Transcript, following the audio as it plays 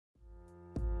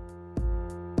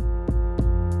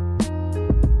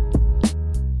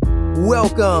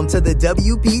Welcome to the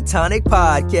WP Tonic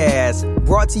Podcast,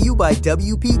 brought to you by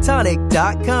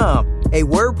WPTonic.com, a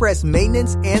WordPress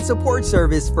maintenance and support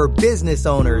service for business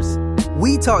owners.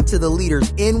 We talk to the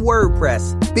leaders in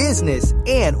WordPress, business,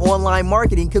 and online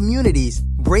marketing communities,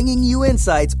 bringing you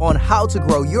insights on how to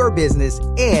grow your business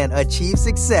and achieve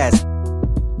success.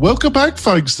 Welcome back,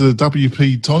 folks, to the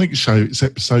WP Tonic Show. It's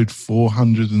episode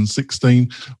 416.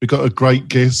 We've got a great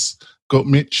guest. Got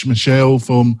Michelle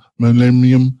from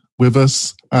Millennium with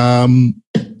us.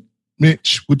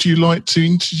 Mitch, would you like to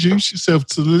introduce yourself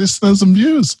to the listeners and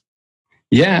viewers?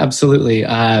 Yeah, absolutely.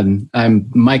 I'm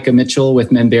Micah Mitchell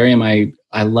with Membarium.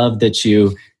 I love that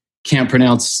you can't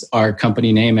pronounce our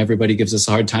company name. Everybody gives us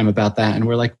a hard time about that. And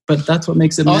we're like, but that's what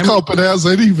makes it I can't pronounce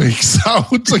anything. So I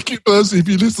would take it personally. If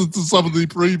you listen to some of the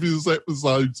previous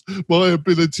episodes, my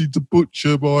ability to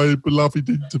butcher my beloved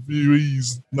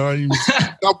interviewees' names,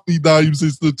 company names,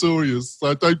 is notorious.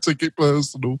 So don't take it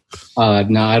personal.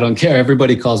 No, I don't care.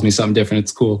 Everybody calls me something different.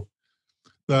 It's cool.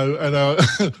 No,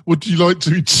 and would you like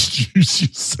to introduce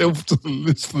yourself to the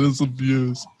listeners and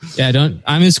viewers? Yeah,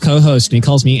 I'm his co-host, and he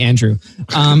calls me Andrew.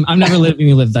 I'm never letting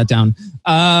me live that down.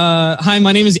 Hi,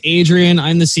 my name is Adrian.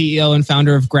 I'm the CEO and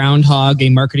founder of Groundhog, a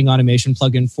marketing automation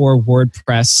plugin for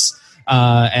WordPress.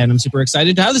 And I'm super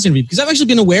excited to have this interview because I've actually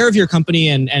been aware of your company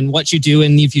and what you do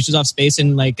in the Infusionsoft space.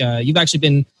 And you've actually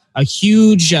been a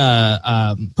huge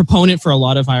proponent for a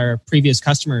lot of our previous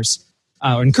customers.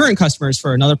 And current customers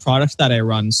for another product that I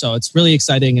run. So it's really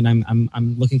exciting, and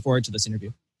I'm looking forward to this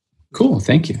interview. Cool,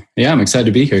 thank you. Yeah, I'm excited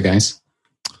to be here, guys.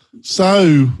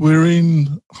 So we're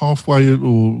in halfway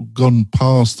or gone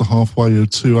past the halfway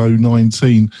of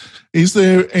 2019. Is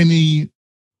there anything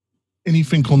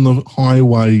on the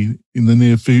highway in the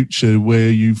near future where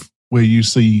you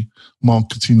see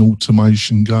marketing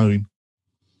automation going?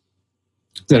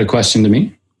 Is that a question to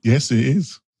me? Yes, it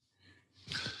is.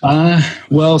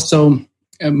 So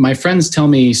my friends tell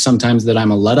me sometimes that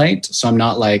I'm a Luddite, so I'm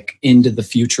not like into the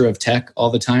future of tech all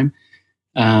the time.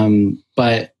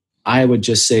 But I would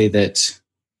just say that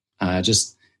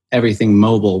just everything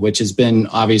mobile, which has been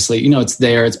obviously, it's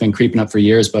there, it's been creeping up for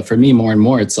years. But for me, more and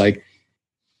more, it's like,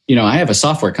 I have a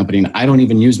software company and I don't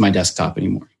even use my desktop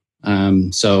anymore. I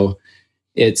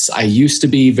used to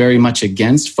be very much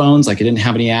against phones. Like I didn't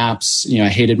have any apps. I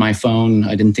hated my phone.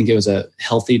 I didn't think it was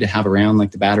healthy to have around,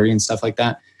 like the battery and stuff like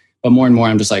that. But more and more,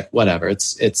 I'm just like, whatever.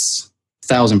 It's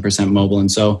 1,000% mobile.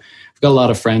 And so I've got a lot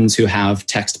of friends who have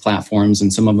text platforms,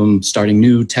 and some of them starting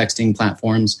new texting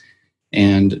platforms.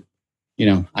 And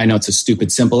I know it's a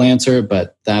stupid, simple answer,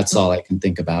 but that's all I can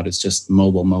think about. It's just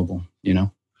mobile.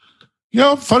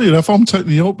 Yeah, funny enough, I'm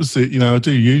totally opposite. I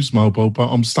do use mobile, but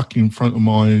I'm stuck in front of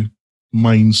my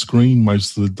main screen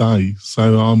most of the day,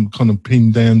 so I'm kind of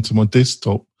pinned down to my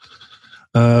desktop.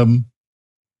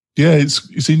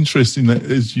 It's interesting that,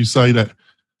 as you say that.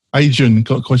 Adrian,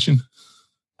 got a question?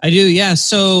 I do, yeah.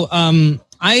 So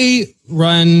I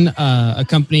run a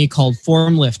company called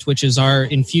FormLift, which is our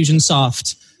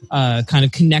Infusionsoft kind of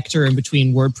connector in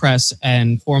between WordPress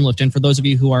and FormLift. And for those of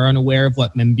you who are unaware of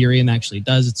what Membarium actually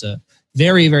does, it's a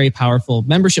very, very powerful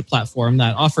membership platform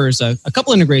that offers a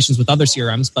couple integrations with other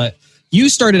CRMs, but you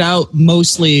started out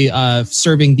mostly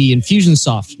serving the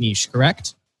Infusionsoft niche,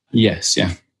 correct? Yes,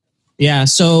 yeah. Yeah,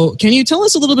 so can you tell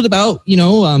us a little bit about,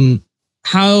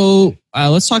 how,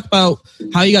 let's talk about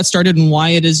how you got started and why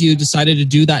it is you decided to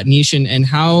do that niche, and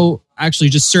how actually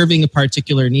just serving a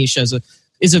particular niche is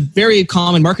a very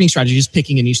common marketing strategy, just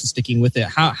picking a niche and sticking with it.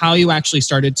 How you actually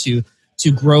started to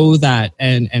grow that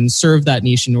and serve that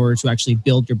niche in order to actually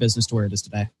build your business to where it is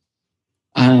today.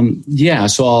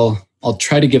 So I'll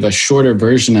try to give a shorter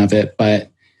version of it, but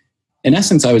in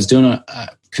essence, I was doing a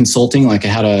consulting. Like I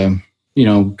had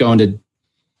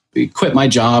quit my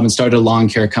job and started a lawn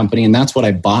care company. And that's what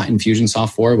I bought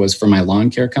Infusionsoft was for my lawn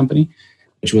care company,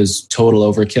 which was total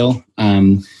overkill.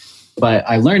 But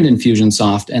I learned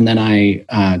Infusionsoft, and then I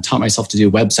taught myself to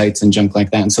do websites and junk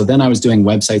like that. And so then I was doing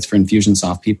websites for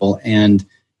Infusionsoft people,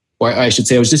 or I should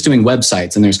say I was just doing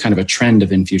websites, and there's kind of a trend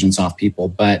of Infusionsoft people.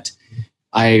 But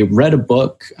I read a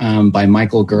book by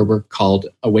Michael Gerber called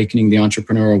Awakening the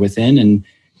Entrepreneur Within. And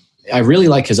I really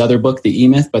like his other book, The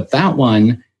E-Myth, but that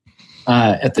one,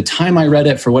 at the time I read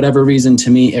it, for whatever reason, to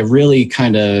me, it really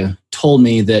kind of told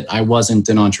me that I wasn't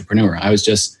an entrepreneur. I was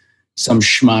just some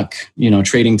schmuck,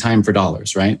 trading time for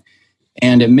dollars, right?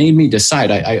 And it made me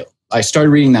decide. I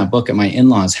started reading that book at my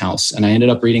in-laws' house, and I ended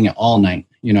up reading it all night.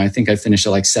 I think I finished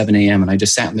at like 7 a.m. and I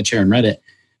just sat in the chair and read it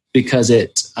because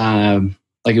it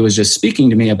was just speaking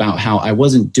to me about how I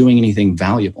wasn't doing anything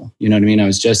valuable. You know what I mean? I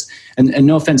was just, and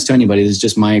no offense to anybody, this is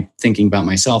just my thinking about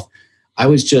myself. I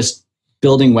was just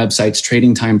building websites,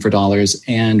 trading time for dollars.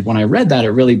 And when I read that,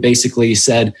 it really basically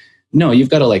said, no, you've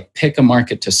got to like pick a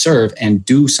market to serve and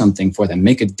do something for them,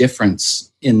 make a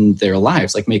difference in their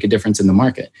lives, like make a difference in the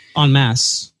market. En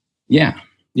masse. Yeah.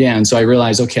 Yeah. And so I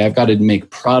realized, okay, I've got to make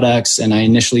products. And I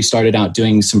initially started out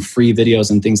doing some free videos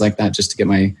and things like that just to get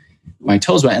my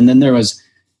toes wet. And then there was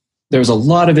a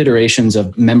lot of iterations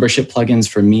of membership plugins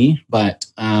for me, but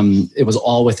it was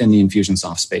all within the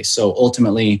Infusionsoft space. So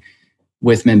ultimately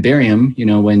with Membarium, you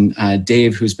know, when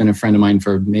Dave, who's been a friend of mine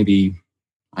for maybe,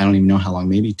 I don't even know how long,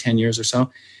 maybe 10 years or so,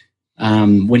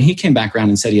 when he came back around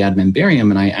and said he had Membarium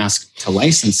and I asked to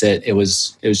license it, it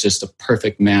was just a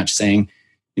perfect match saying,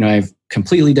 you know, I've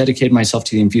completely dedicated myself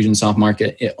to the Infusionsoft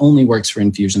market. It only works for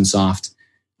Infusionsoft.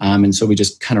 And so we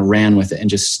just kind of ran with it and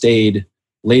just stayed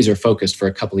laser focused for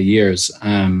a couple of years,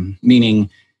 meaning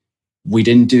we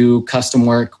didn't do custom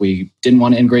work. We didn't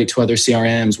want to integrate to other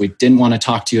CRMs. We didn't want to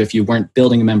talk to you if you weren't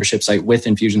building a membership site with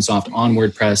Infusionsoft on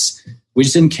WordPress. We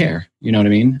just didn't care. You know what I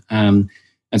mean? And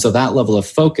so that level of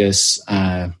focus,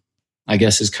 I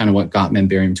guess, is kind of what got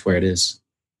Membarium to where it is.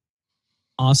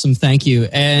 Awesome. Thank you.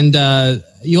 And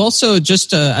you also,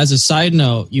 just as a side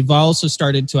note, you've also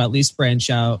started to at least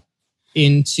branch out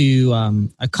into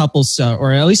a couple,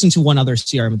 or at least into one other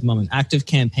CRM at the moment,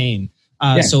 ActiveCampaign.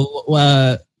 So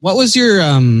what was your,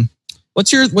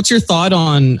 what's your thought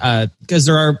on, because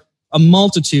there are a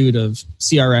multitude of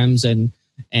CRMs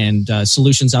and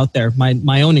solutions out there,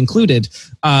 my own included.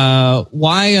 Why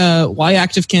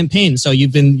ActiveCampaign? So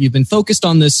you've been focused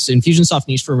on this Infusionsoft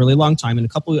niche for a really long time. And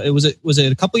was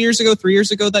it a couple years ago, 3 years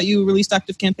ago that you released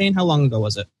ActiveCampaign? How long ago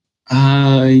was it?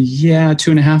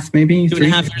 2.5, maybe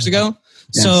 2.5 years ago.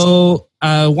 Yes. So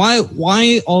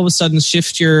why all of a sudden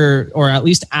shift or at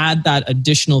least add that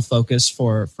additional focus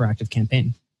for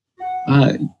ActiveCampaign?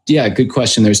 Yeah, good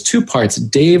question. There's two parts.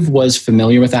 Dave was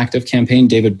familiar with ActiveCampaign,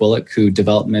 David Bullock, who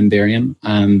developed Membarium.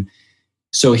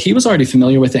 So he was already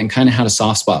familiar with it and kind of had a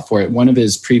soft spot for it. One of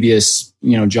his previous,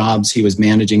 jobs, he was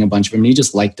managing a bunch of them and he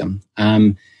just liked them.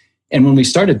 And when we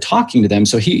started talking to them,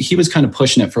 so he was kind of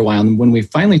pushing it for a while. And when we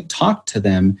finally talked to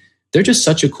them, they're just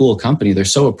such a cool company. They're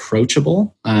so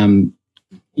approachable. I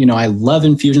love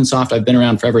Infusionsoft. I've been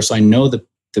around forever, so I know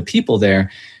the people there,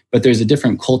 but there's a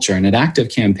different culture. And at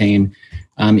ActiveCampaign,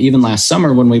 even last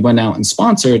summer when we went out and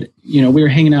sponsored, we were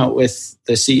hanging out with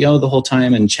the CEO the whole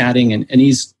time and chatting, and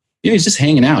he's just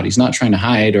hanging out. He's not trying to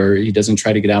hide, or he doesn't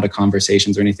try to get out of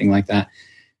conversations or anything like that.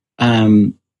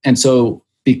 And so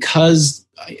because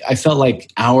I felt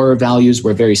like our values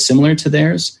were very similar to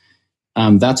theirs,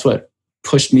 that's what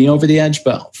pushed me over the edge.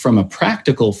 But from a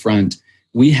practical front,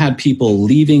 we had people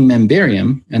leaving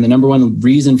Membarium, and the number one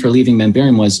reason for leaving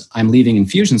Membarium was I'm leaving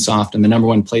Infusionsoft, and the number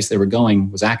one place they were going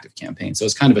was ActiveCampaign. So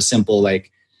it's kind of a simple, like,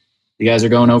 you guys are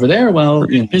going over there? Well,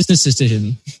 business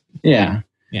decision. Yeah.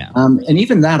 Yeah. And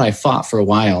even that I fought for a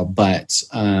while, but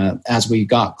as we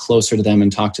got closer to them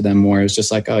and talked to them more, it was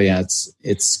just like, oh yeah,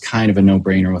 it's kind of a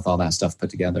no-brainer with all that stuff put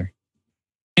together.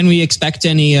 Can we expect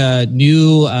any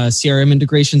new CRM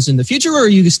integrations in the future, or are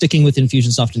you sticking with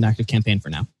Infusionsoft and ActiveCampaign for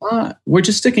now? We're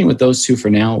just sticking with those two for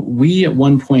now. We at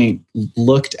one point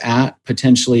looked at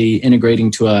potentially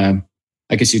integrating to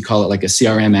I guess you'd call it like a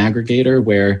CRM aggregator,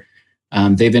 where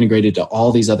they've integrated to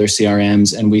all these other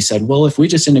CRMs. And we said, well, if we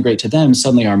just integrate to them,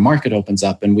 suddenly our market opens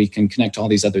up and we can connect to all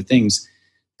these other things.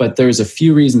 But there's a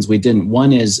few reasons we didn't.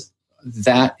 One is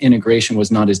that integration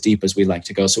was not as deep as we like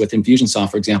to go. So with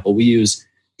Infusionsoft, for example, we use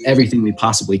everything we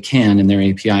possibly can in their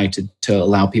API to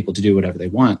allow people to do whatever they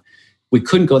want. We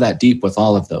couldn't go that deep with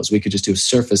all of those. We could just do a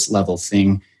surface level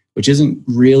thing, which isn't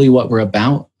really what we're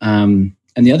about. And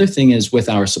the other thing is with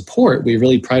our support, we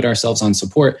really pride ourselves on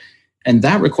support, and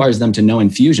that requires them to know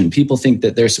Infusion. People think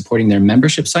that they're supporting their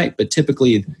membership site, but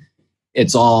typically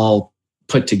it's all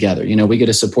put together. We get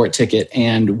a support ticket,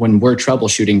 and when we're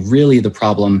troubleshooting, really the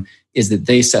problem is that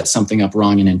they set something up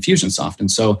wrong in Infusionsoft. And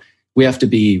so we have to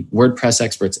be WordPress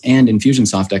experts and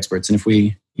Infusionsoft experts. And if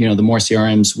we, the more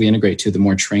CRMs we integrate to, the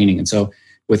more training. And so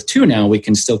with two now, we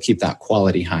can still keep that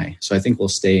quality high. So I think we'll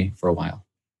stay for a while.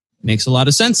 Makes a lot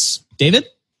of sense. David?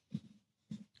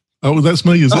 Oh, that's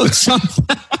me, is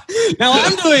it? Now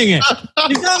I'm doing it.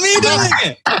 You got me doing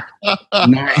it.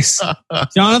 Nice.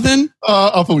 Jonathan?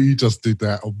 I thought you just did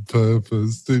that on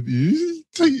purpose, didn't you?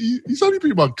 He's only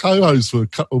been my co-host for a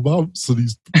couple of months, and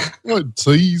he's quite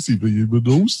teasing me, but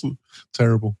also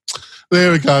terrible.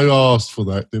 There we go. I asked for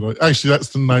that, did I? Actually, that's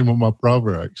the name of my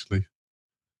brother, actually.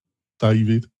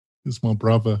 David is my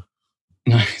brother.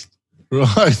 Nice.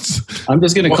 Right. I'm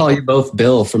just going to call you both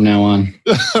Bill from now on.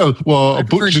 Well, I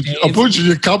butchered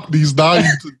your company's name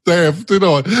to death,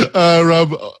 didn't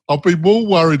I? I've been more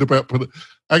worried about...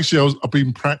 Actually, I've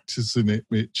been practicing it,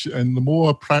 Mitch, and the more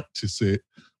I practice it,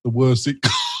 the worse it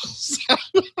goes. I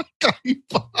gave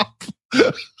up.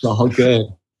 All good.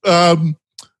 Can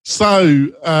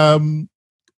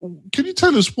you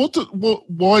tell us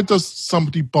why does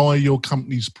somebody buy your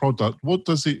company's product? What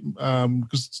does it?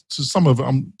 Because to some of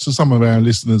our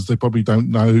listeners, they probably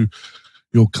don't know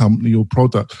your company or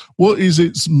product. What is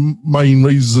its main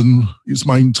reason, its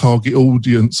main target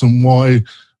audience, and why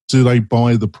do they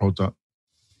buy the product?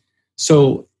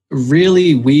 So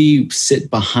really, we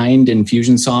sit behind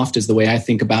Infusionsoft is the way I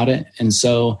think about it, and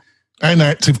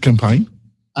ActiveCampaign.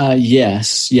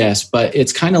 Yes, but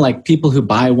it's kind of like people who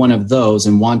buy one of those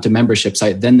and want a membership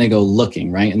site, then they go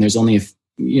looking, right? And there's only, I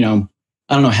don't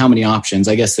know how many options.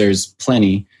 I guess there's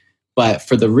plenty, but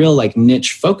for the real like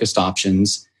niche focused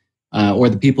options, or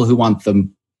the people who want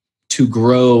them to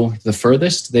grow the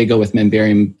furthest, they go with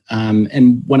Membarium.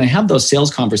 And when I have those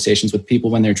sales conversations with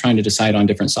people when they're trying to decide on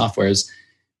different softwares,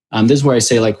 this is where I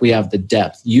say like we have the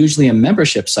depth. Usually a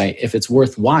membership site, if it's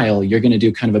worthwhile, you're going to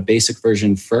do kind of a basic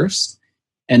version first.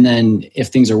 And then if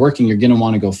things are working, you're going to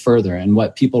want to go further. And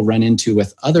what people run into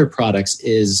with other products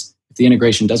is if the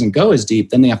integration doesn't go as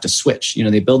deep, then they have to switch.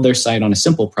 They build their site on a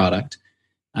simple product,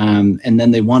 and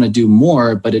then they want to do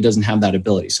more, but it doesn't have that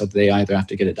ability. So they either have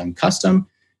to get it done custom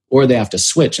or they have to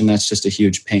switch, and that's just a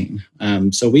huge pain. I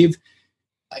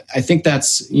think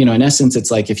that's, in essence,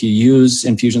 it's like if you use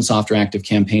Infusionsoft or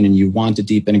ActiveCampaign and you want a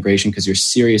deep integration because you're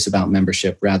serious about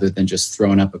membership rather than just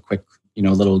throwing up a quick,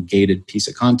 little gated piece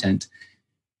of content,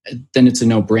 then it's a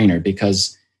no-brainer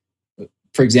because,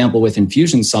 for example, with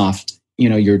Infusionsoft,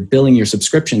 you're billing your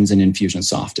subscriptions in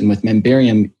Infusionsoft. And with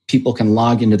Membarium, people can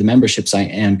log into the membership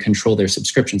site and control their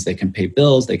subscriptions. They can pay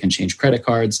bills, they can change credit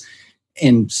cards,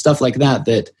 and stuff like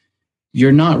that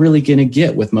you're not really going to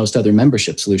get with most other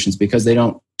membership solutions because they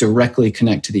don't directly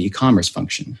connect to the e-commerce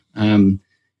function. And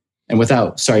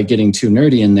without, getting too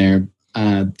nerdy in there,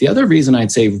 the other reason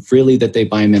I'd say really that they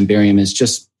buy Membarium is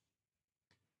just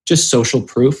social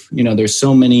proof. There's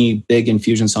so many big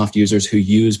Infusionsoft users who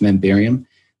use Membarium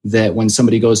that when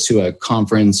somebody goes to a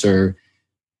conference or,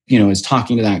 is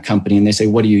talking to that company and they say,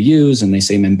 what do you use? And they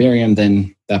say Membarium,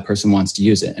 then that person wants to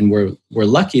use it. And we're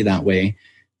lucky that way.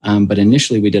 But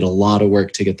initially we did a lot of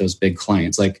work to get those big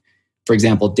clients. Like, for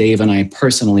example, Dave and I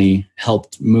personally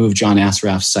helped move John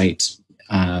Assaraf's site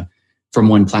from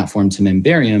one platform to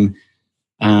Membarium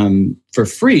for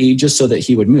free, just so that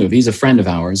he would move. He's a friend of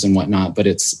ours and whatnot, but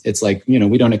it's like,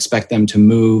 we don't expect them to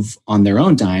move on their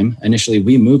own dime. Initially,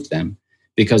 we moved them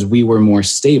because we were more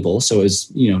stable. So it was,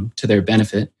 to their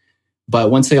benefit. But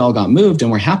once they all got moved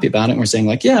and we're happy about it and we're saying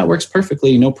like, yeah, it works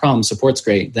perfectly, no problem, support's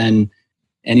great, then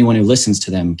anyone who listens to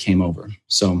them came over.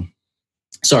 So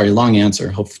sorry, long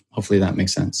answer. Hopefully that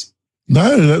makes sense.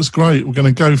 No, that's great. We're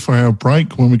going to go for our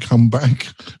break. When we come back,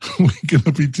 we're going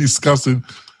to be discussing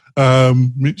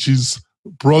Mitch's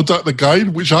product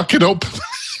again, which I cannot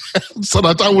pronounce, and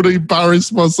I don't want to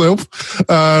embarrass myself.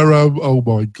 Oh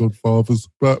my God, fathers!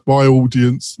 But my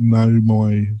audience know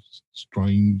my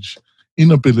strange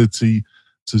inability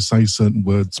to say certain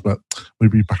words. But we'll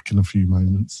be back in a few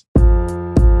moments.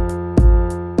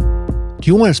 Do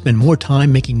you want to spend more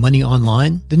time making money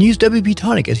online? Then use WP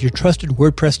Tonic as your trusted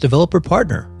WordPress developer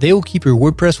partner. They will keep your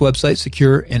WordPress website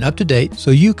secure and up to date so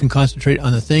you can concentrate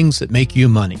on the things that make you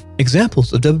money.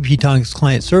 Examples of WP Tonic's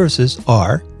client services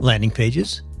are landing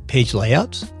pages, page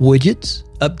layouts, widgets,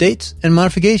 updates, and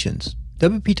modifications.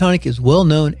 WP Tonic is well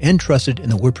known and trusted in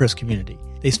the WordPress community.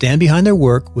 They stand behind their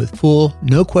work with full,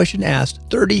 no question asked,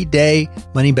 30-day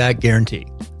money-back guarantee.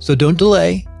 So don't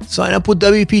delay. Sign up with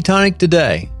WP Tonic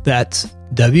today. That's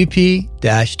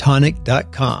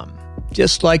WP-Tonic.com.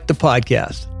 Just like the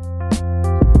podcast.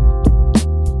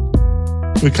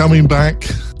 We're coming back.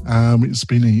 It's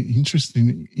been an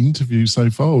interesting interview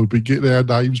so far. We've been getting our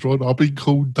names right. I've been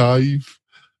called Dave,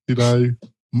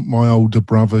 my older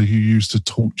brother who used to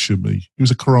torture me. He was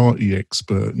a karate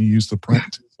expert and he used to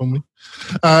practice on me.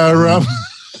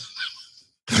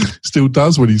 Still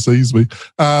does when he sees me.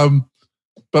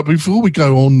 But before we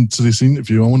go on to this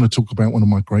interview, I want to talk about one of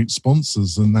my great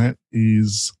sponsors, and that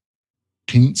is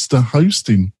Kinsta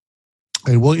Hosting.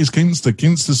 What is Kinsta?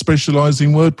 Kinsta specialise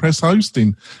in WordPress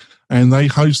hosting, and they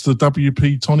host the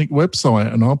WP Tonic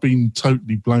website, and I've been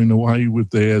totally blown away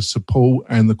with their support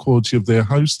and the quality of their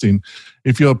hosting.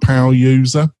 If you're a power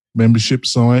user, membership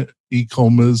site,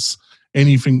 e-commerce,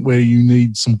 anything where you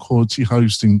need some quality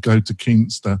hosting, go to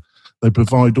Kinsta. They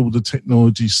provide all the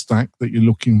technology stack that you're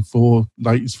looking for,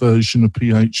 latest version of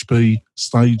PHP,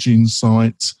 staging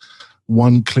sites,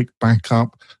 one-click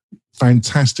backup,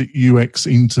 fantastic UX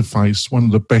interface, one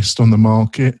of the best on the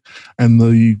market, and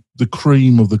the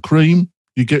cream of the cream.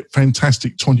 You get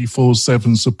fantastic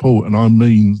 24/7 support, and I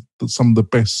mean that some of the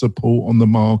best support on the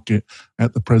market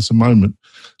at the present moment.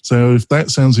 So if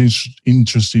that sounds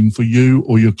interesting for you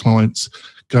or your clients,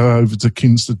 go over to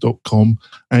kinsta.com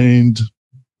and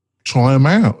try them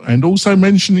out. And also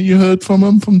mention that you heard from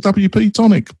them from WP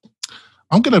Tonic.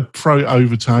 I'm going to throw it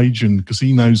over to Adrian because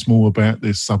he knows more about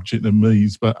this subject than me.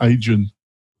 But Adrian,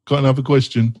 got another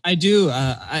question? I do.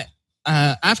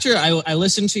 After I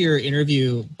listened to your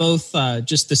interview, both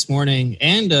just this morning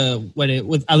and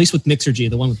at least with Mixergy,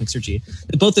 the one with Mixergy,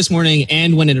 both this morning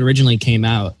and when it originally came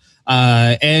out,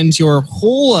 and your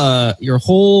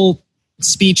whole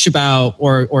speech about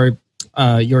or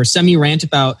your semi-rant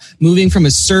about moving from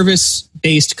a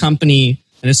service-based company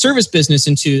and a service business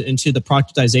into the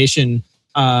productization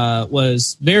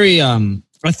was very,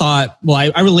 I thought,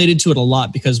 well, I related to it a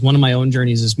lot because one of my own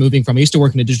journeys is moving from, I used to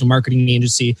work in a digital marketing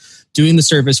agency, doing the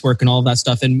service work and all of that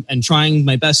stuff and trying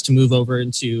my best to move over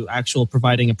into actual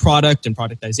providing a product and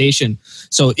productization.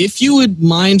 So if you would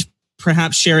mind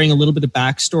perhaps sharing a little bit of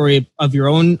backstory of your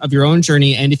own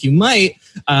journey, and if you might,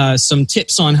 some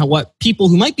tips on what people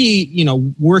who might be,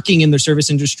 working in the service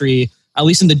industry, at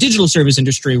least in the digital service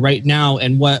industry right now,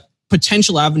 and what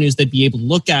potential avenues they'd be able to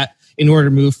look at in order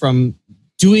to move from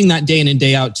doing that day in and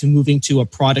day out to moving to a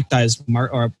productized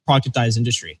or a productized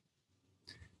industry.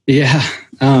 Yeah.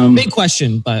 Big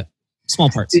question, but small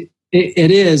parts.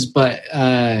 It is, but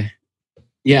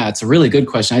yeah, it's a really good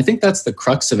question. I think that's the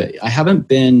crux of it.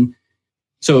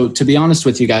 So to be honest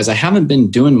with you guys, I haven't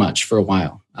been doing much for a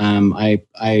while.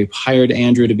 I hired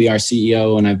Andrew to be our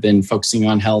CEO, and I've been focusing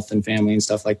on health and family and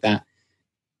stuff like that.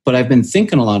 But I've been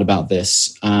thinking a lot about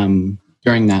this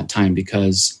during that time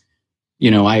because,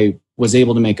 I was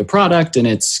able to make a product and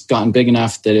it's gotten big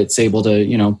enough that it's able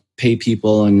to, pay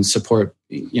people and support,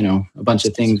 a bunch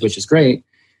of things, which is great.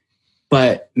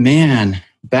 But man,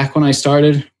 back when I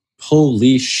started,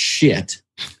 holy shit,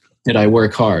 did I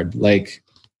work hard. Like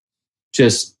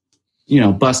just,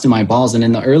 busting my balls. And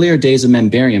in the earlier days of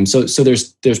Membarium, so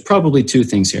there's probably two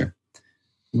things here.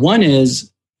 One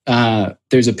is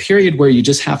there's a period where you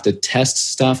just have to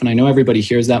test stuff. And I know everybody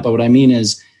hears that, but what I mean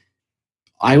is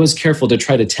I was careful to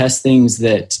try to test things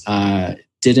that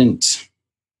didn't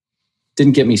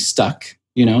get me stuck,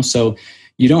 So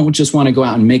you don't just want to go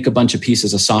out and make a bunch of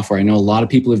pieces of software. I know a lot of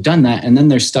people have done that, and then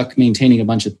they're stuck maintaining a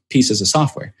bunch of pieces of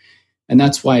software. And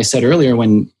that's why I said earlier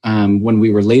when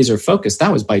we were laser focused,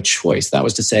 that was by choice. That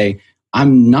was to say,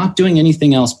 I'm not doing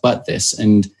anything else but this.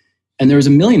 And there was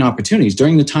a million opportunities.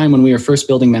 During the time when we were first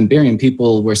building Membarium,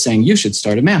 people were saying, you should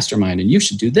start a mastermind and you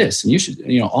should do this and you should,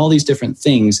 all these different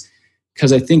things.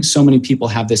 Because I think so many people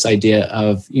have this idea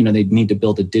of, they need to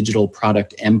build a digital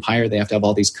product empire. They have to have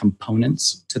all these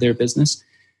components to their business.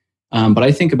 But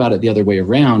I think about it the other way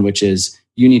around, which is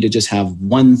you need to just have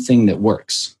one thing that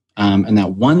works. And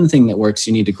that one thing that works,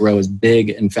 you need to grow as big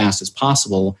and fast as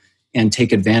possible and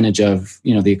take advantage of,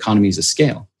 the economies of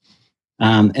scale.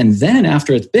 And then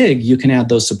after it's big, you can add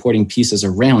those supporting pieces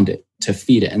around it to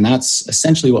feed it. And that's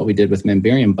essentially what we did with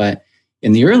Membarium. But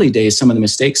in the early days, some of the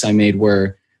mistakes I made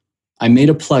were I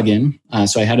made a plugin.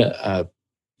 So I had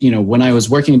when I was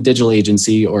working in a digital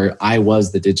agency, or I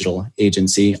was the digital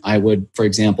agency, I would, for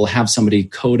example, have somebody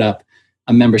code up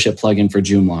a membership plugin for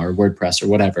Joomla or WordPress or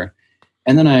whatever.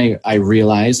 And then I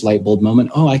realized, light bulb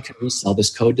moment, I could sell this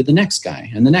code to the next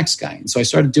guy and the next guy. And so I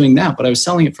started doing that, but I was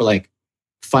selling it for like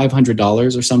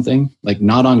 $500 or something, like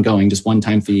not ongoing, just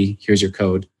one-time fee, here's your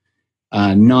code,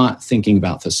 not thinking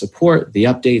about the support, the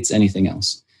updates, anything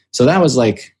else. So that was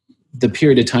like the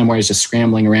period of time where I was just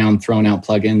scrambling around, throwing out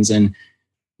plugins. And,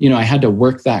 I had to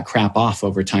work that crap off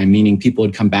over time, meaning people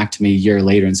would come back to me a year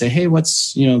later and say, hey,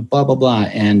 what's, blah, blah, blah.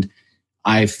 And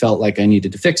I felt like I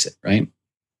needed to fix it, right?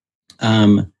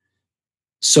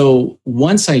 So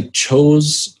once I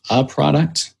chose a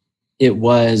product, it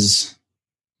was,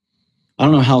 I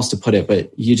don't know how else to put it,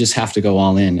 but you just have to go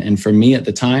all in. And for me at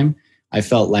the time, I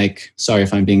felt like, sorry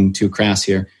if I'm being too crass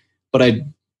here, but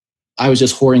I was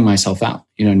just whoring myself out.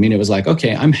 You know what I mean? It was like,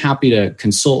 okay, I'm happy to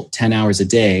consult 10 hours a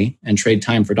day and trade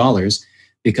time for dollars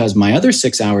because my other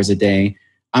 6 hours a day,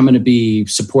 I'm going to be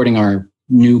supporting our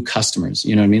new customers.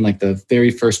 You know what I mean? Like the very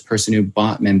first person who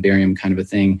bought Membarium kind of a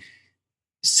thing,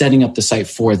 setting up the site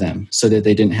for them so that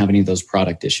they didn't have any of those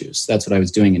product issues. That's what I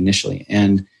was doing initially.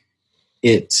 And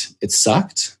it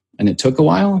sucked and it took a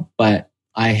while, but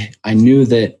I knew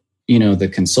that the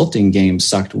consulting game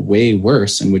sucked way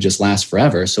worse and would just last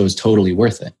forever. So it was totally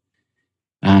worth it.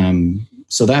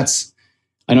 So that's,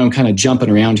 I know I'm kind of jumping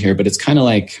around here, but it's kind of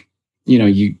like,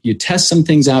 you test some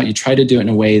things out, you try to do it in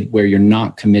a way where you're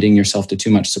not committing yourself to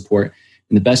too much support.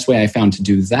 And the best way I found to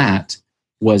do that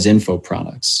was info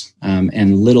products,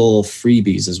 and little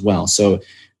freebies as well. So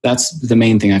that's the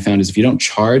main thing I found is if you don't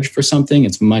charge for something,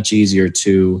 it's much easier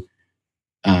to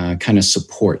kind of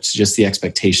support. Just the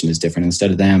expectation is different.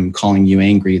 Instead of them calling you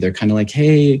angry, they're kind of like,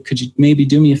 hey, could you maybe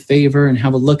do me a favor and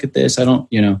have a look at this?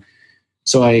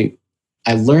 So I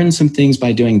learned some things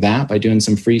by doing that, by doing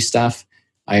some free stuff.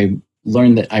 I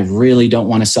learned that I really don't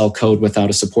want to sell code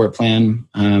without a support plan.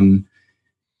 And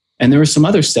there were some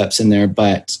other steps in there,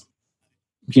 but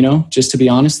just to be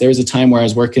honest, there was a time where I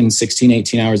was working 16,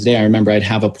 18 hours a day. I remember I'd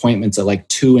have appointments at like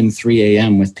 2 and 3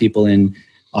 a.m. with people in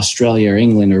Australia or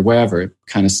England or wherever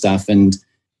kind of stuff. And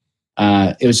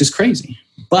it was just crazy,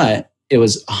 but it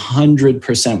was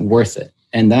 100% worth it.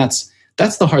 And that's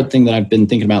the hard thing that I've been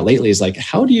thinking about lately is like,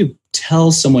 how do you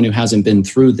tell someone who hasn't been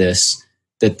through this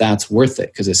that that's worth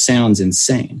it? Because it sounds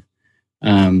insane.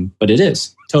 But it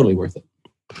is totally worth it.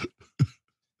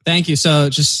 Thank you. So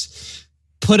just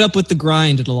put up with the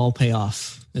grind. It'll all pay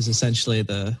off is essentially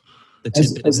the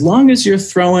tidbit. As long as you're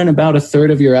throwing about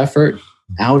 1/3 of your effort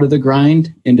out of the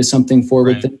grind into something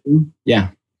forward thinking. Yeah.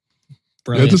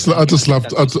 Brilliant. I just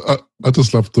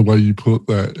loved the way you put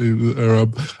that.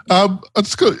 I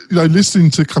just got, listening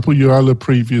to a couple of your other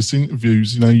previous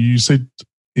interviews, you said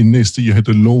in this that you had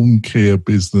a lawn care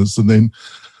business, and then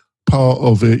part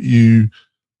of it you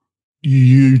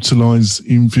utilize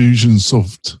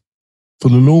Infusionsoft for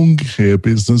the lawn care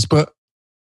business. But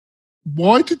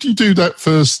why did you do that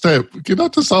first step? Can I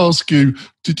just ask you,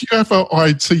 did you have an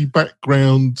IT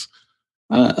background?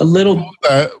 A little.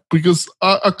 Because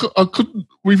I couldn't,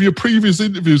 with your previous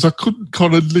interviews, I couldn't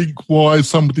kind of link why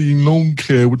somebody in lawn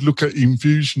care would look at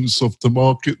Infusionsoft to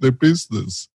market their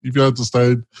business, if you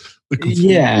understand the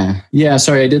confusion. Yeah.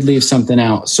 Sorry, I did leave something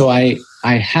out. So I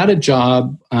had a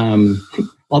job.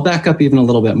 I'll back up even a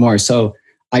little bit more. So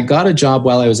I got a job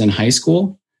while I was in high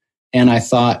school. And I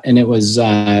thought, and it was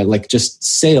like just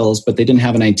sales, but they didn't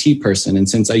have an IT person. And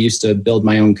since I used to build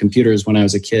my own computers when I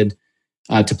was a kid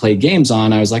to play games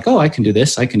on, I was like, oh, I can do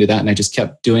this, I can do that. And I just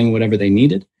kept doing whatever they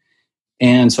needed.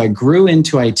 And so I grew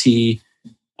into IT.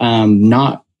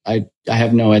 I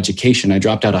have no education. I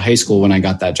dropped out of high school when I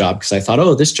got that job because I thought,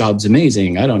 oh, this job's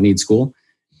amazing. I don't need school.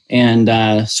 And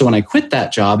so when I quit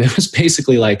that job, it was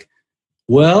basically like,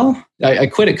 well, I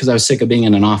quit it because I was sick of being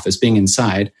in an office, being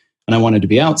inside. And I wanted to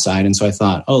be outside. And so I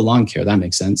thought, oh, lawn care, that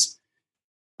makes sense.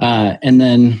 And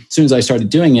then as soon as I started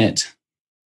doing it,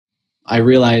 I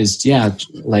realized,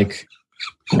 like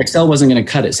Excel wasn't going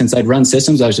to cut it. Since I'd run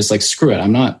systems, I was just like, screw it.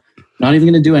 I'm not even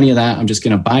going to do any of that. I'm just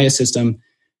going to buy a system.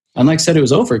 And like I said, it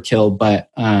was overkill, but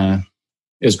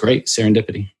it was great.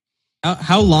 Serendipity.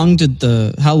 How long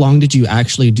did you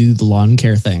actually do the lawn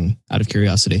care thing, out of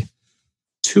curiosity?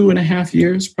 2.5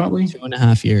 years, probably.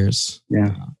 2.5 years.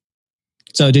 Yeah.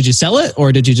 So did you sell it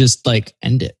or did you just like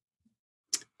end it?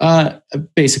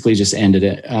 Basically just ended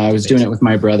it. I was doing it with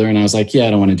my brother and I was like, I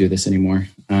don't want to do this anymore.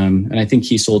 And I think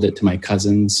he sold it to my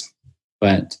cousins,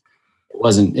 but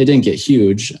it didn't get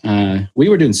huge. We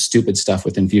were doing stupid stuff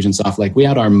with Infusionsoft. Like we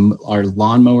had our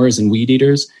lawnmowers and weed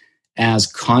eaters as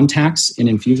contacts in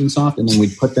Infusionsoft, and then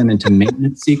we'd put them into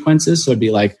maintenance sequences. So it'd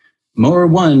be like mower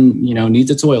 1, needs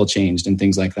its oil changed and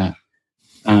things like that.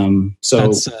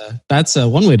 So that's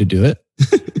one way to do it.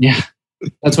 Yeah.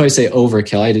 That's why I say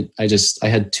overkill. I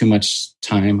had too much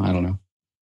time. I don't know.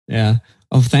 Yeah.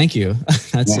 Oh, thank you.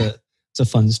 It's a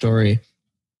fun story.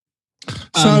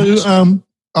 So, can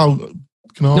I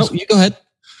ask? No, you go ahead.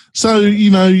 So,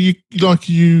 you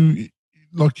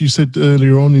like you said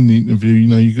earlier on in the interview,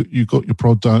 you got your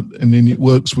product and then it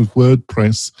works with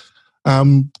WordPress.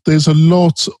 There's a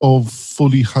lot of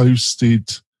fully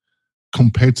hosted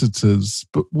competitors,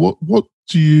 but what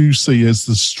do you see as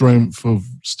the strength of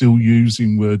still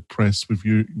using WordPress with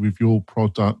your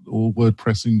product or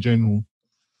WordPress in general?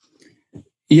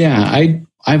 Yeah,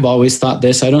 I've always thought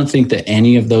this. I don't think that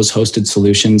any of those hosted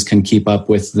solutions can keep up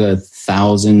with the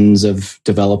thousands of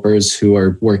developers who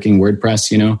are working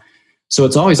WordPress, So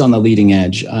it's always on the leading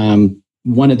edge.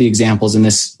 One of the examples, and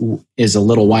this is a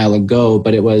little while ago,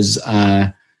 but it was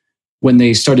when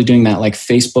they started doing that like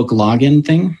Facebook login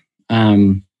thing.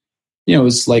 It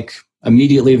was like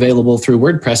immediately available through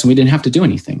WordPress and we didn't have to do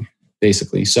anything,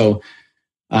 basically. So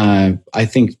I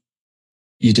think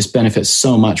you just benefit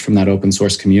so much from that open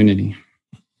source community.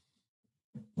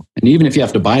 And even if you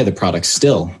have to buy the product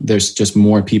still, there's just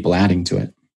more people adding to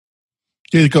it.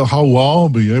 Yeah, you've got a whole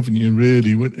army, haven't you, really?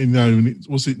 You know, and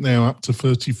was it now up to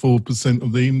 34%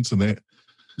 of the internet?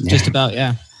 Yeah. Just about,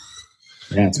 yeah.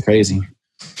 Yeah, it's crazy.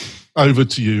 Over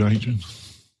to you, Adrian.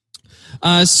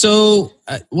 So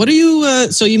what are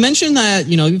you? So you mentioned that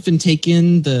you've been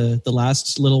taking the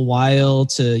last little while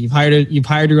to you've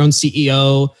hired your own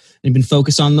CEO and you've been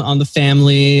focused on the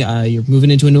family. You're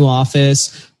moving into a new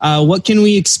office. What can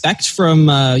we expect from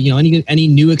any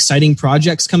new exciting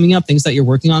projects coming up? Things that you're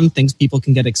working on, things people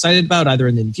can get excited about, either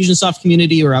in the Infusionsoft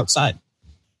community or outside.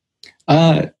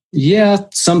 Yeah,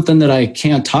 something that I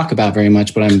can't talk about very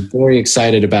much, but I'm very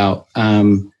excited about.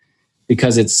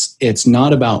 Because it's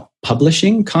not about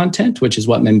publishing content, which is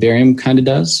what Membarium kind of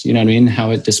does, you know what I mean,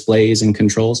 how it displays and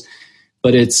controls,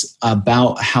 but it's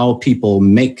about how people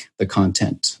make the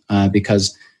content.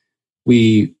 Because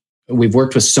we've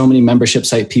worked with so many membership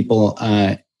site people,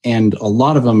 and a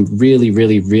lot of them really,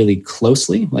 really, really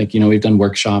closely. Like, we've done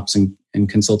workshops and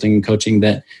consulting and coaching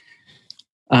that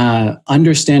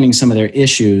understanding some of their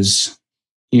issues,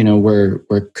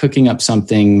 we're cooking up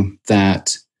something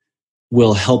that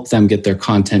will help them get their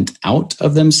content out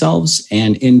of themselves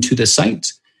and into the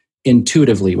site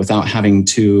intuitively without having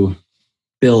to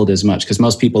build as much. Because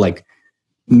most people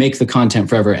make the content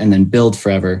forever and then build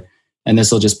forever. And this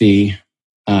will just be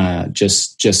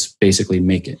just basically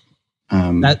make it.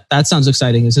 That sounds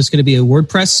exciting. Is this going to be a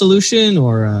WordPress solution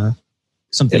or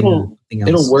something else?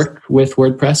 It'll work with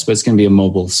WordPress, but it's going to be a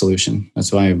mobile solution.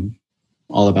 That's why I'm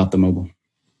all about the mobile.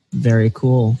 Very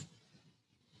cool.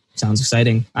 Sounds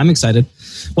exciting. I'm excited.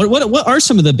 What are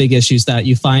some of the big issues that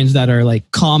you find that are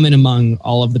common among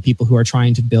all of the people who are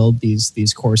trying to build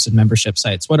these course and membership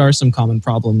sites? What are some common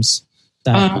problems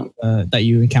that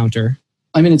you encounter?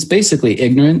 I mean, it's basically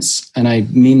ignorance, and I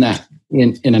mean that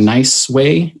in a nice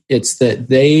way. It's that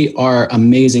they are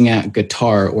amazing at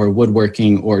guitar or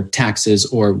woodworking or taxes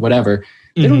or whatever.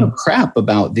 They don't know crap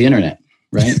about the internet,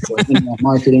 right? Or internet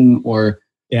marketing or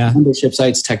membership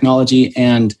sites, technology,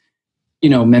 and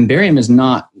Membarium is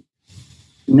not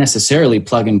necessarily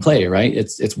plug and play, right?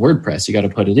 It's WordPress. You got to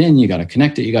put it in, you got to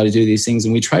connect it, you got to do these things.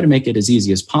 And we try to make it as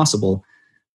easy as possible.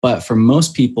 But for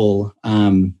most people,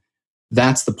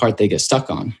 that's the part they get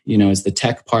stuck on, is the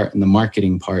tech part and the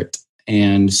marketing part.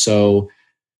 And so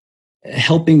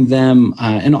helping them,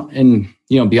 and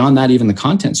beyond that, even the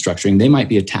content structuring, they might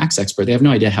be a tax expert. They have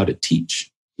no idea how to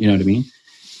teach, you know what I mean?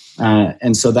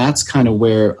 And so that's kind of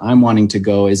where I'm wanting to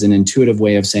go, is an intuitive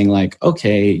way of saying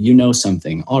okay,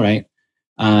 something. All right.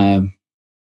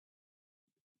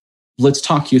 Let's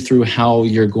talk you through how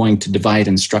you're going to divide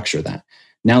and structure that.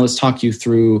 Now let's talk you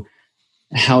through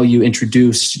how you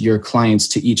introduce your clients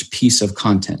to each piece of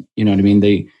content. You know what I mean?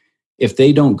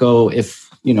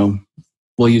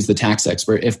 We'll use the tax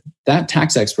expert. If that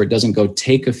tax expert doesn't go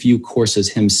take a few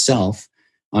courses himself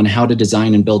on how to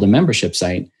design and build a membership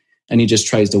site, and he just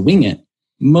tries to wing it,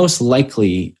 most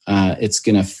likely it's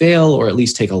going to fail, or at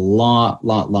least take a lot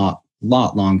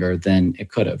longer than it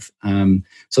could have.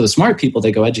 So the smart people,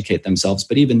 they go educate themselves,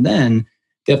 but even then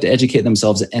they have to educate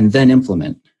themselves and then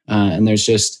implement. And there's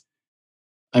just,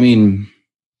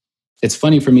 it's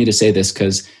funny for me to say this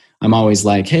because I'm always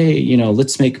hey,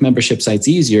 let's make membership sites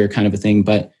easier kind of a thing,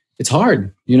 but it's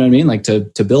hard. You know what I mean?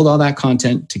 To build all that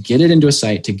content, to get it into a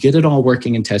site, to get it all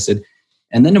working and tested,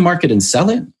 and then to market and sell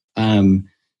it.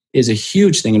 Is a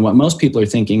huge thing. And what most people are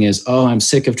thinking is, I'm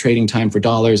sick of trading time for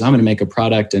dollars. I'm going to make a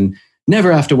product and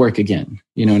never have to work again.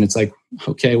 And it's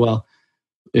okay, well,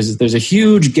 there's a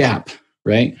huge gap,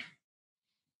 right?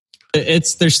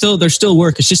 There's still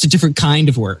work. It's just a different kind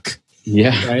of work.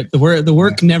 Yeah. Right. The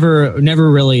work never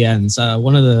really ends.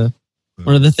 One of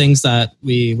the things that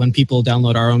when people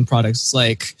download our own products,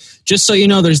 it's just so you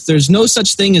know, there's no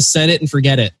such thing as set it and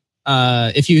forget it.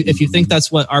 If you think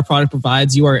that's what our product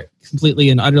provides, you are completely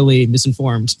and utterly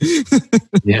misinformed.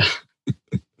 Yeah,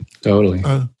 totally.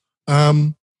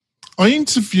 I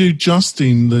interviewed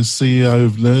Justin, the CEO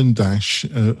of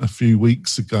LearnDash, a few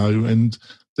weeks ago, and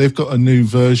they've got a new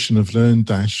version of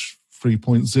LearnDash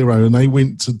 3.0, and they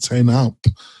went to 10up,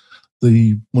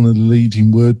 one of the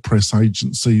leading WordPress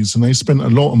agencies, and they spent a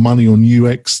lot of money on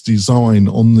UX design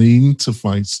on the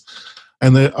interface,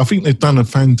 and I think they've done a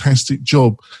fantastic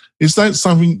job. Is that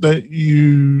something that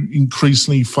you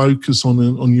increasingly focus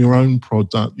on your own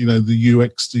product, the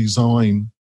UX design?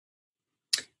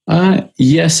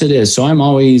 Yes, it is. So I'm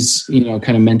always,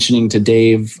 kind of mentioning to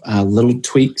Dave little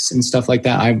tweaks and stuff like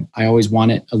that. I always want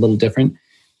it a little different,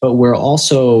 but we're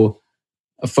also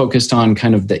focused on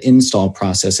kind of the install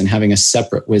process and having a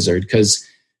separate wizard. Because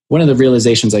one of the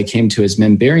realizations I came to is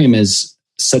Membarium is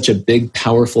such a big,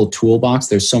 powerful toolbox.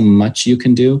 There's so much you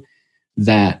can do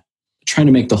that trying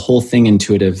to make the whole thing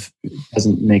intuitive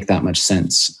doesn't make that much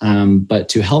sense. But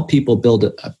to help people build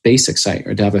a basic site,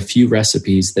 or to have a few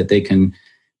recipes that they can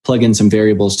plug in some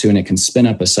variables to and it can spin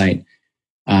up a site,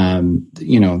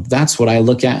 that's what I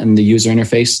look at in the user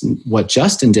interface. What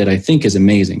Justin did, I think, is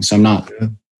amazing. So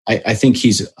I think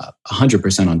he's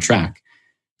 100% on track.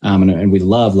 And we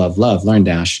love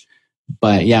LearnDash.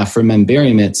 But yeah, for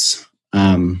Memberium, it's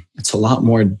a lot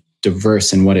more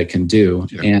diverse in what it can do.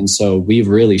 Yeah. And so we've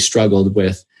really struggled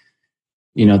with,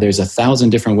 there's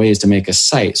 1,000 different ways to make a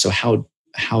site. So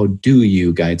how do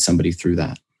you guide somebody through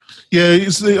that? Yeah,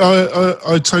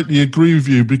 I totally agree with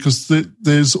you, because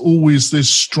there's always this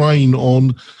strain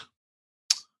on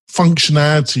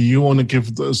functionality. You want to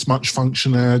give as much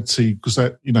functionality because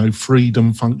that,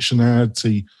 freedom,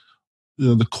 functionality,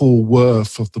 the core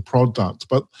worth of the product.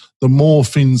 But the more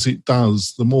things it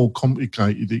does, the more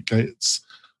complicated it gets,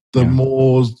 the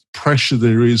more pressure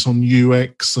there is on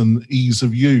UX and ease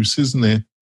of use, isn't there?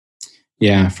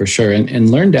 Yeah, for sure. And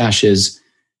LearnDash is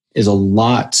a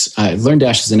lot.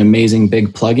 LearnDash is an amazing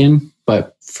big plugin,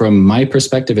 but from my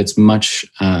perspective, it's much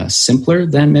simpler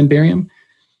than Memberium,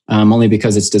 only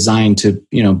because it's designed to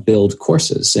build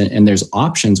courses, and there's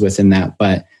options within that.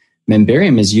 But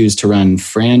Memberium is used to run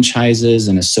franchises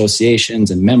and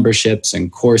associations and memberships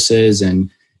and courses and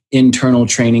internal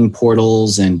training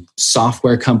portals, and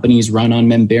software companies run on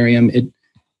Memberium.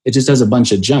 It just does a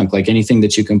bunch of junk. Like anything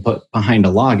that you can put behind a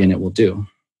login, it will do.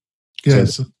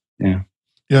 Yes. So, yeah.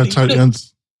 Yeah, totally.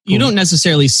 You don't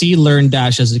necessarily see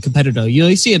LearnDash as a competitor.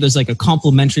 You see it as like a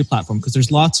complementary platform, because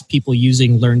there's lots of people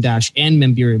using LearnDash and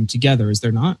Memberium together, is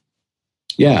there not?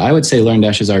 Yeah, I would say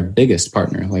LearnDash is our biggest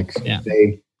partner.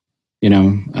 They,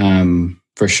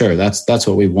 for sure. That's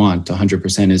what we want.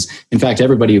 100% is, in fact,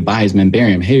 everybody who buys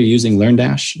Memberium, hey, you're using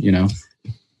LearnDash,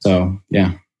 So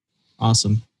yeah.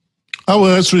 Awesome. Oh,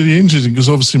 well, that's really interesting, because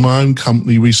obviously my own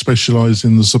company, we specialize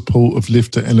in the support of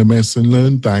Lifter LMS and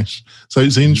LearnDash. So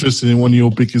it's interesting in one of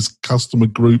your biggest customer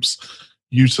groups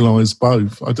utilize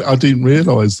both. I didn't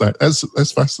realize that.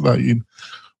 That's fascinating.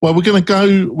 Well, we're going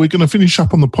to finish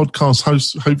up on the podcast.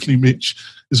 Hopefully Mitch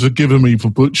has forgiven me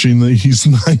for butchering his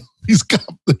name, his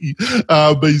company,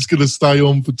 but he's going to stay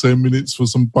on for 10 minutes for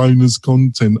some bonus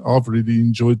content. I've really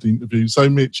enjoyed the interview. So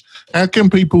Mitch, how can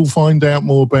people find out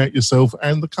more about yourself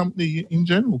and the company in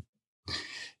general?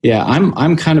 Yeah,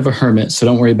 I'm kind of a hermit, so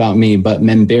don't worry about me, but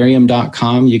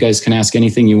memberium.com, you guys can ask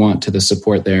anything you want to the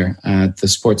support there. The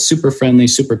support's super friendly,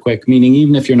 super quick, meaning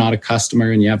even if you're not a customer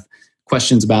and you have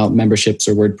questions about memberships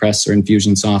or WordPress or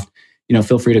Infusionsoft,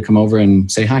 feel free to come over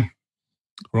and say hi.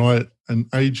 Right. And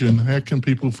Adrian, how can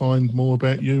people find more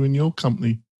about you and your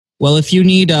company? Well, if you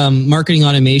need marketing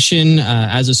automation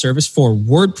as a service for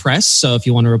WordPress, so if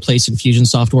you want to replace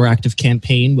Infusionsoft or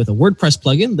ActiveCampaign with a WordPress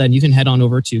plugin, then you can head on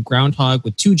over to Groundhog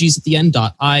with 2 G's at the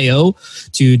end.io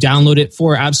to download it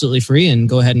for absolutely free and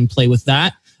go ahead and play with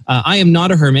that. I am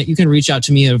not a hermit. You can reach out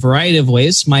to me in a variety of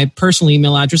ways. My personal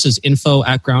email address is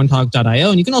info@groundhog.io.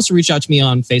 And you can also reach out to me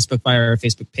on Facebook via our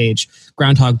Facebook page,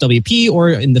 Groundhog WP, or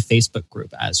in the Facebook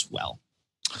group as well.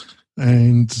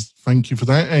 And thank you for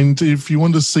that. And if you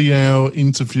want to see our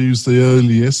interviews the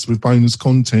earliest with bonus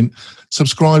content,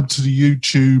 subscribe to the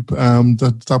YouTube,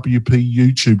 the WP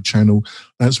YouTube channel.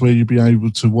 That's where you'll be able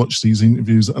to watch these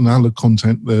interviews and other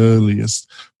content the earliest.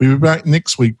 We'll be back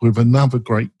next week with another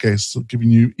great guest, giving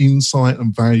you insight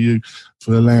and value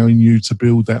for allowing you to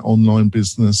build that online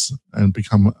business and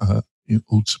become an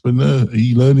entrepreneur,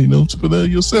 e-learning entrepreneur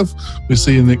yourself. We'll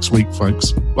see you next week,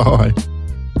 folks. Bye.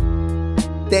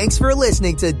 Thanks for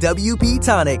listening to WP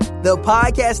Tonic, the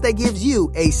podcast that gives you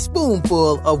a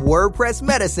spoonful of WordPress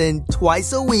medicine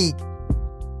twice a week.